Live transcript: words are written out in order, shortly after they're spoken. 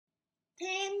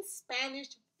10 Spanish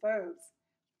verbs.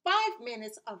 5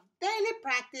 minutes of daily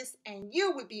practice, and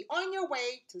you will be on your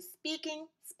way to speaking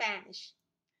Spanish.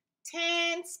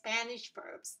 10 Spanish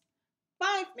verbs.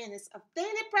 5 minutes of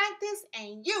daily practice,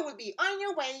 and you will be on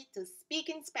your way to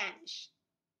speaking Spanish.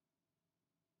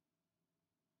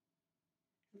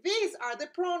 These are the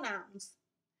pronouns: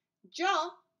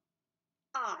 yo,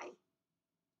 I;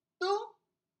 tú,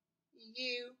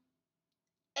 you;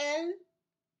 él,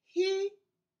 he;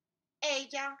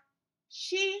 ella,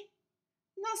 she;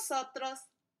 nosotros,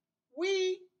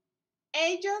 we;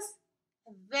 ellos,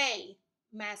 they,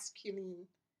 masculine;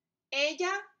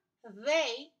 ella,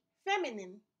 they,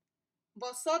 feminine;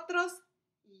 vosotros,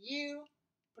 you,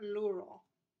 plural.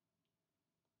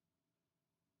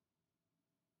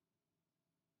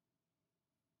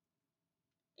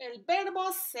 El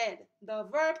verbo ser, the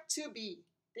verb to be.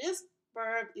 This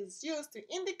verb is used to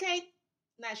indicate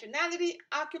nationality,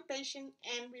 occupation,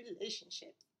 and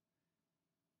relationship.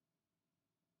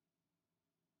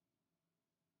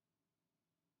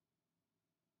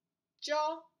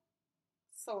 Yo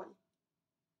soy.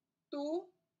 Tú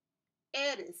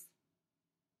eres.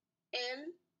 Él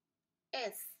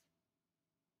es.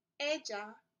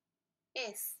 Ella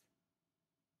es.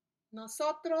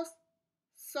 Nosotros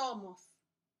somos.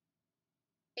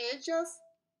 Ellos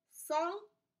son.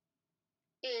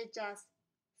 Ellas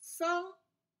son.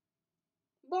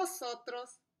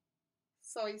 Vosotros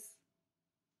sois.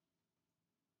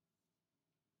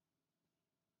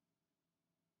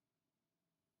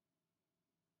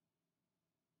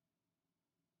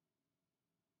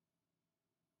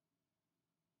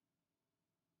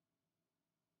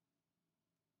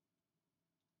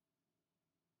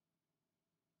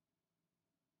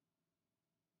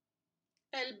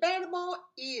 El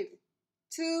verbo ir,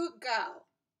 to go.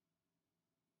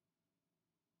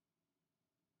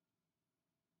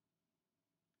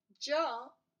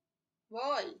 Yo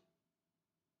voy.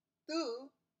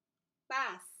 Tú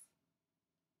vas.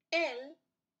 Él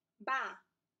va.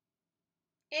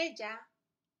 Ella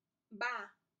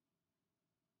va.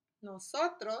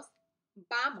 Nosotros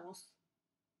vamos.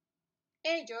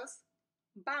 Ellos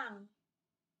van.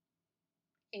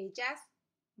 Ellas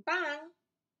van.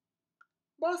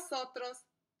 Vosotros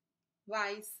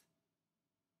vais.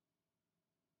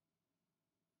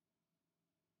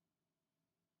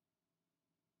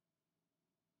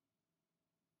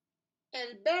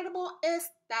 El verbo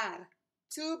estar,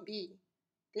 to be.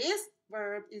 This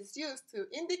verb is used to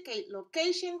indicate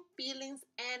location, feelings,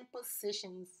 and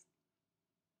positions.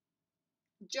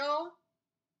 Yo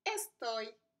estoy.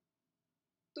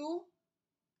 Tú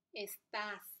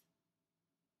estás.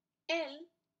 Él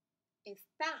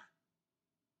está.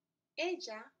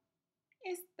 Ella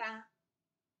está.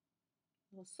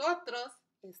 Nosotros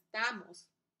estamos.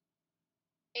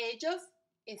 Ellos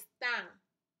están.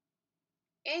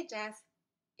 Ellas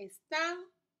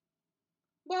están.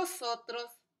 Vosotros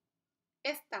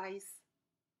estáis.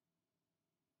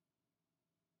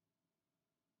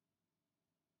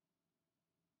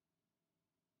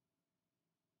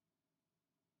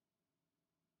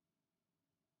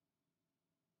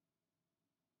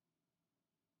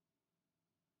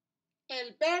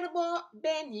 El verbo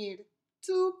venir,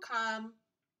 to come.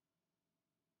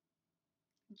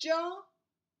 Yo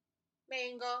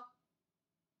vengo.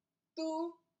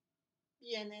 Tú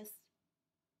vienes.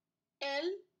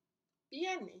 Él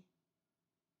viene.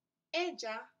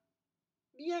 Ella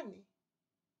viene.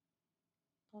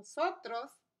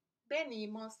 Nosotros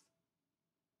venimos.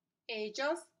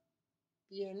 Ellos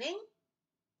vienen.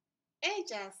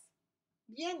 Ellas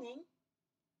vienen.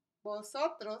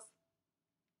 Vosotros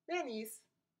venís.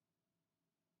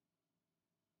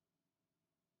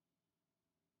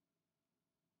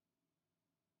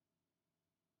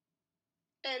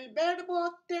 El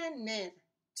verbo tener,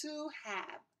 to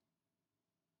have.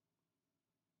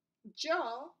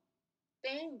 Yo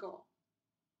tengo.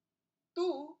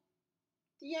 Tú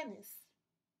tienes.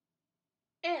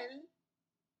 Él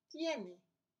tiene.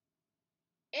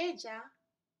 Ella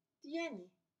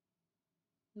tiene.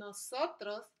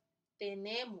 Nosotros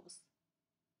tenemos.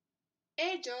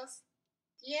 Ellos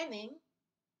tienen.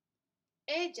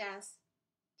 Ellas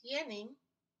tienen.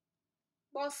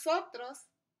 Vosotros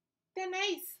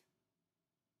tenéis.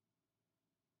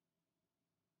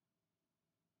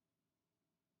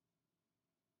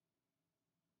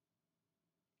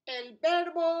 El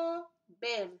verbo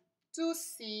ver, to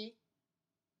see.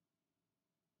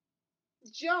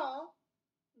 Yo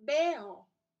veo.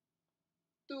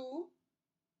 Tú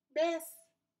ves.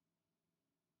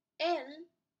 Él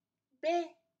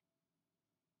ve.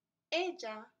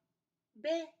 Ella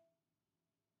ve.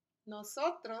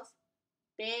 Nosotros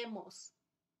vemos.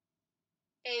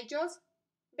 Ellos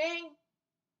ven.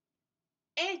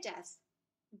 Ellas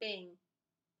ven.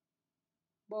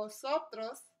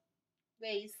 Vosotros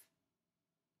veis.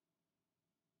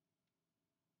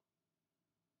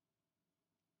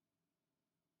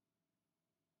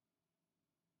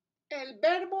 El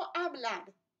verbo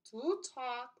hablar, to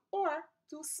talk or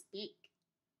to speak.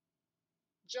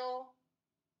 Yo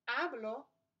hablo,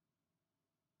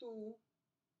 tú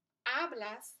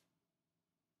hablas,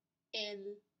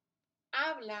 él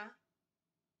habla,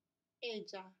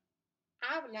 ella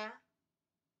habla,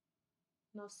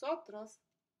 nosotros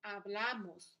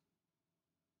hablamos,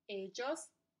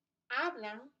 ellos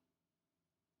hablan,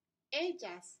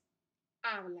 ellas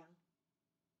hablan,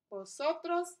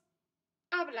 vosotros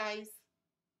habláis.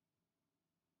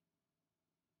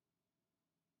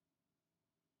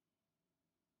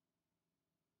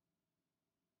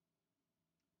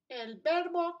 El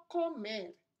verbo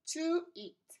comer, to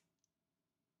eat.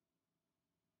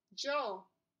 Yo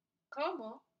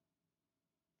como,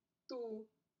 tú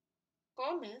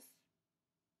comes,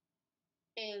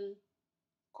 él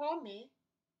come,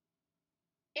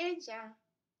 ella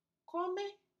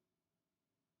come,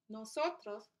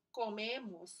 nosotros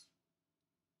comemos,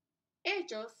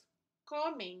 ellos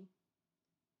comen,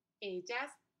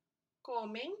 ellas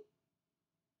comen,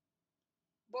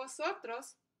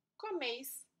 vosotros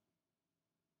coméis.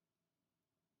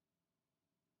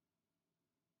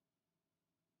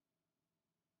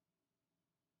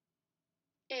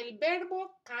 El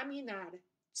verbo caminar,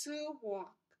 to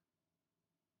walk.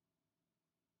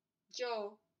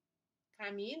 Yo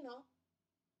camino,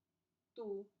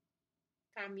 tú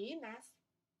caminas,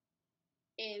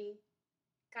 él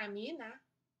camina,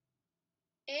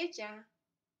 ella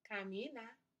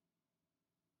camina,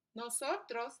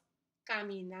 nosotros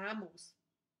caminamos,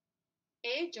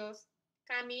 ellos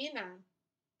caminan,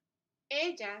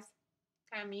 ellas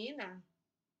caminan,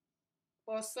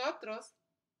 vosotros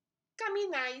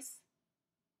camináis.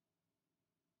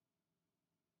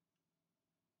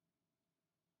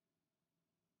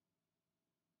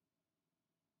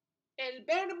 El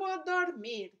verbo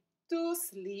dormir, to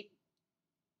sleep.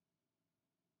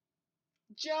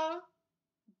 Yo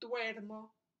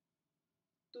duermo,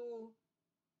 tú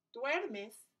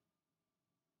duermes,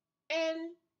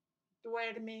 él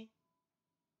duerme,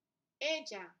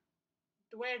 ella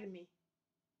duerme,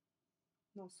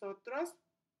 nosotros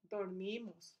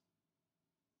dormimos,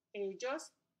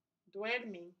 ellos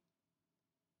duermen,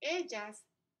 ellas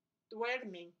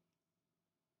duermen,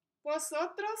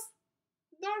 vosotros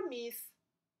dormís.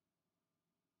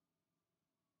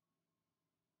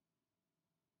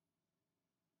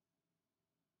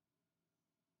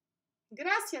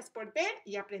 Gracias por ver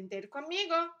y aprender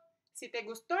conmigo. Si te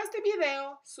gustó este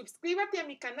video, suscríbete a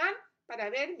mi canal para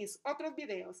ver mis otros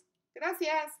videos.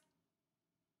 Gracias.